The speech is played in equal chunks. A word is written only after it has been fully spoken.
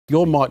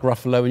You're Mark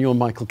Ruffalo and you're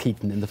Michael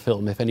Keaton in the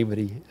film, if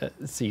anybody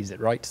sees it,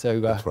 right? So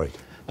That's right.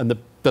 And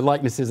the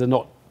likenesses are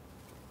not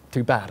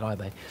too bad, are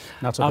they?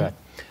 Not so bad.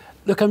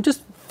 Look, I'm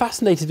just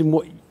fascinated in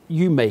what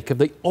you make of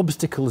the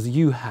obstacles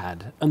you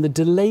had and the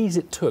delays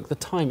it took, the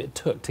time it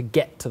took to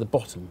get to the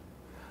bottom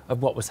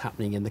of what was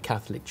happening in the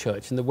Catholic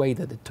Church and the way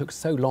that it took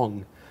so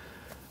long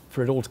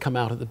for it all to come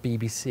out at the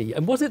BBC.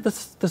 And was it the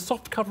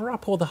soft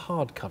cover-up or the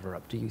hard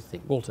cover-up, do you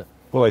think? Walter?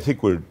 Well, I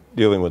think we're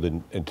dealing with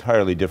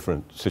entirely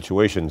different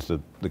situations.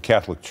 The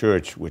Catholic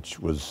Church, which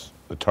was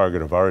the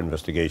target of our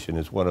investigation,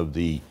 is one of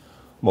the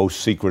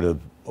most secretive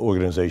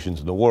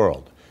organizations in the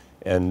world.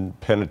 And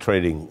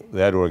penetrating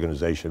that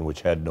organization,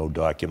 which had no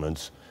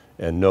documents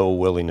and no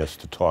willingness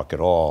to talk at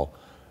all,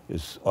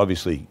 is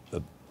obviously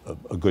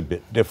a good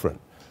bit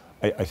different.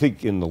 I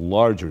think in the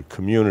larger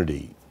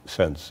community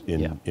sense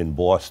in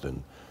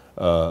Boston,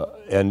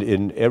 and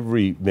in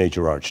every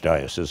major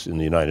archdiocese in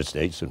the United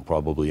States and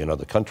probably in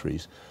other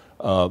countries,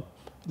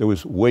 there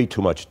was way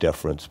too much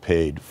deference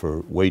paid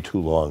for way too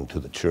long to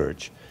the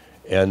church.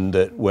 And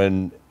that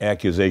when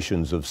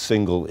accusations of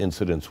single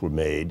incidents were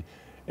made,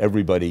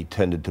 everybody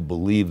tended to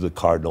believe the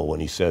cardinal when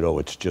he said, oh,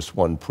 it's just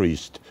one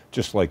priest,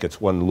 just like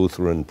it's one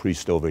Lutheran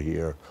priest over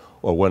here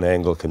or one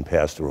Anglican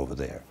pastor over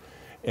there.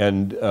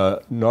 And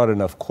not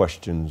enough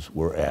questions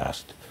were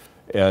asked.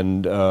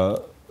 And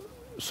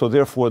so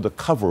therefore the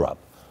cover-up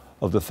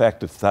of the fact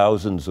that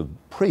thousands of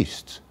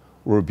priests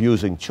were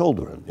abusing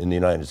children in the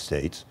United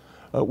States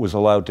was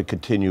allowed to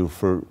continue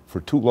for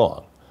too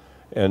long.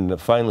 And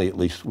finally, at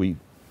least, we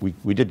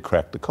did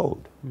crack the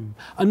code. Mm.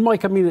 And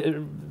Mike, I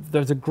mean,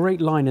 there's a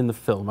great line in the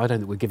film, I don't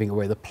think we're giving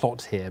away the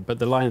plot here, but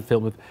the line in the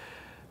film,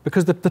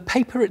 because the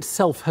paper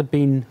itself had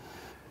been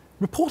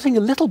reporting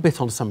a little bit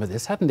on some of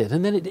this, hadn't it?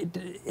 And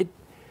then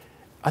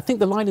I think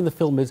the line in the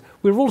film is,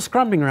 we're all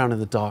scrambling around in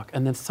the dark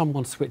and then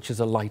someone switches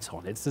a light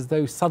on. It's as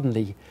though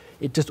suddenly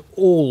it just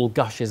all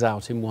gushes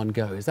out in one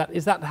go. Is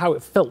that how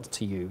it felt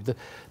to you?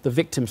 The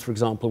victims, for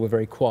example, were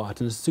very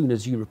quiet, and as soon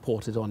as you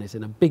reported on it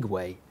in a big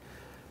way,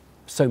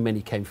 so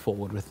many came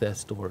forward with their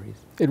stories.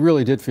 It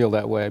really did feel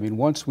that way. I mean,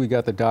 once we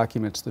got the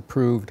documents that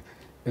proved,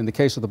 in the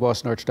case of the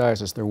Boston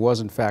Archdiocese, there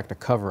was in fact a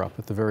cover-up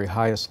at the very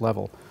highest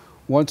level.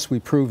 Once we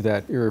proved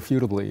that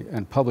irrefutably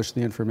and published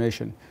the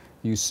information,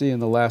 you see in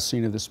the last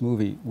scene of this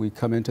movie, we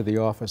come into the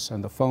office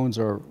and the phones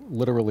are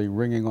literally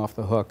ringing off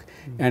the hook.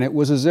 And it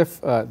was as if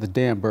the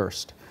dam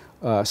burst.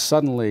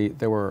 Suddenly,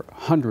 there were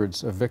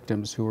hundreds of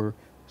victims who were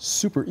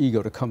super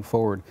eager to come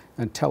forward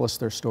and tell us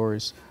their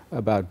stories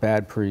about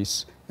bad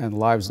priests and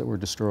lives that were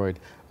destroyed.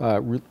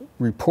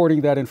 Reporting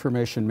that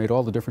information made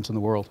all the difference in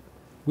the world.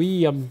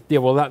 Yeah,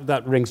 well,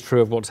 that rings true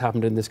of what's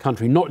happened in this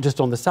country, not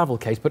just on the Savile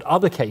case, but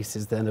other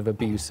cases then of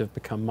abuse have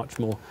become much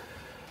more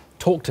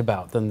talked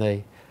about than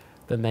they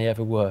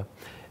ever were.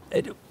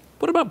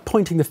 What about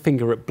pointing the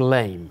finger at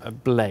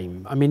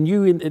blame? I mean,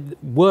 you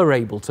were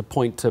able to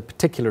point to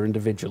particular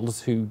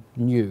individuals who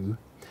knew.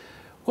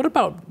 What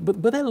about,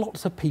 were there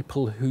lots of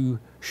people who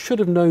should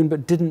have known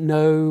but didn't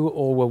know,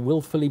 or were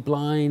willfully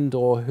blind,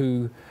 or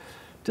who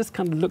just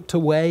kind of looked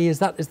away? Is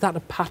that a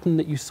pattern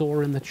that you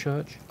saw in the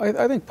church?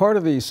 I think part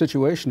of the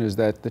situation is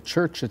that the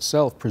church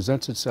itself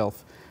presents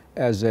itself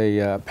as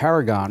a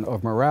paragon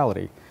of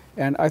morality.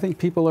 And I think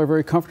people are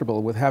very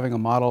comfortable with having a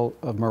model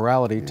of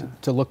morality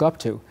to look up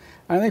to.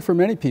 And I think for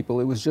many people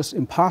it was just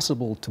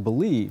impossible to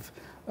believe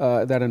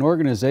that an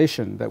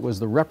organization that was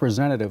the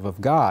representative of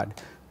God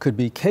could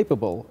be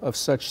capable of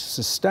such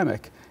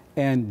systemic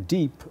and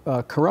deep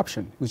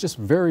corruption. It was just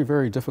very,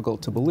 very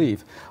difficult to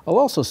believe. I'll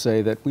also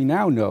say that we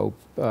now know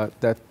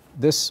that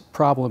this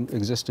problem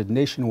existed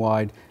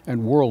nationwide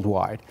and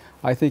worldwide.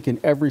 I think in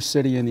every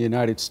city in the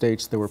United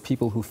States there were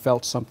people who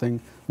felt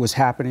something was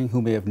happening,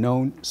 who may have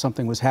known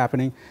something was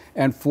happening,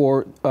 and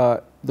for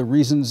the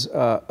reasons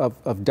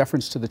of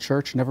deference to the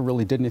church, never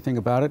really did anything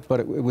about it, but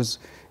it was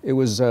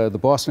the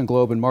Boston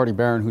Globe and Marty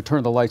Barron who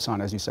turned the lights on,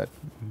 as you said.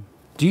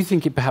 Do you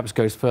think it perhaps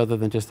goes further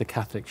than just the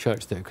Catholic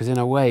Church, though? Because in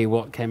a way,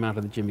 what came out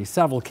of the Jimmy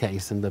Savile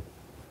case and the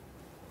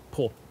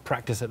poor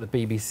practice at the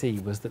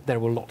BBC was that there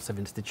were lots of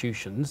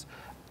institutions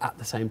at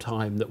the same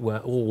time that were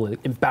all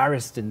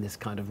embarrassed in this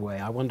kind of way.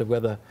 I wonder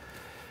whether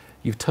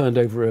you've turned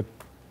over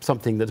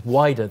something that's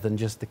wider than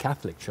just the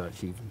Catholic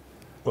Church even.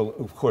 Well,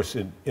 of course,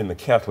 in the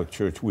Catholic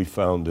Church, we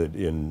found that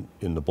in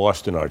the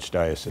Boston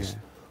Archdiocese,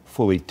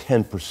 fully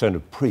 10%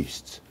 of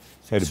priests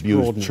had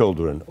abused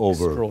children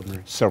over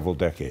several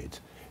decades.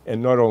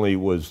 And not only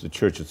was the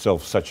church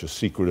itself such a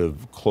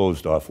secretive,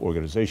 closed-off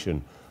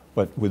organization,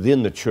 but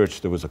within the church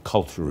there was a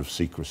culture of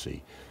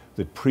secrecy.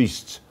 That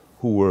priests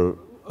who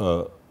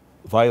were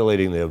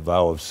violating their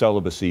vow of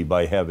celibacy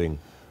by having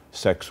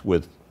sex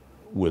with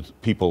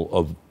people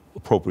of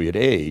appropriate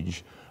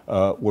age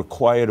were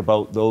quiet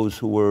about those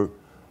who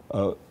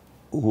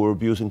were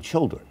abusing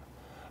children.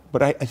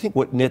 But I think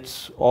what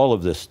knits all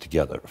of this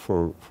together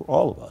for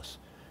all of us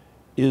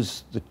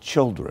is the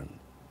children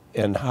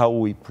and how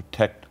we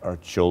protect our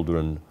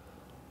children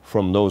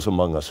from those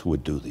among us who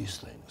would do these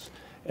things.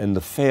 And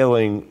the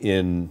failing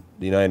in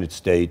the United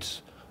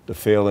States, the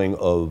failing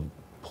of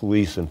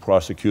police and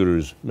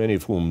prosecutors, many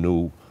of whom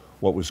knew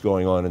what was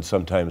going on and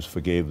sometimes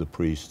forgave the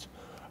priests.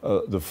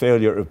 The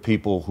failure of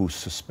people who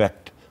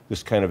suspect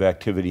this kind of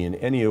activity in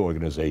any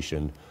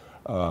organization,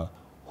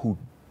 who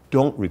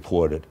don't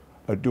report it,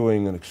 are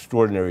doing an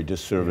extraordinary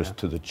disservice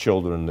to the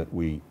children that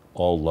we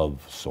all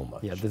love so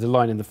much. Yeah, there's a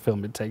line in the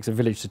film, it takes a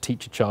village to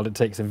teach a child, it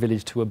takes a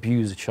village to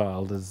abuse a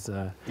child as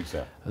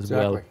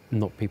well,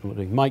 not people not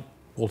doing. Mike,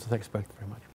 Walter, thanks both very much.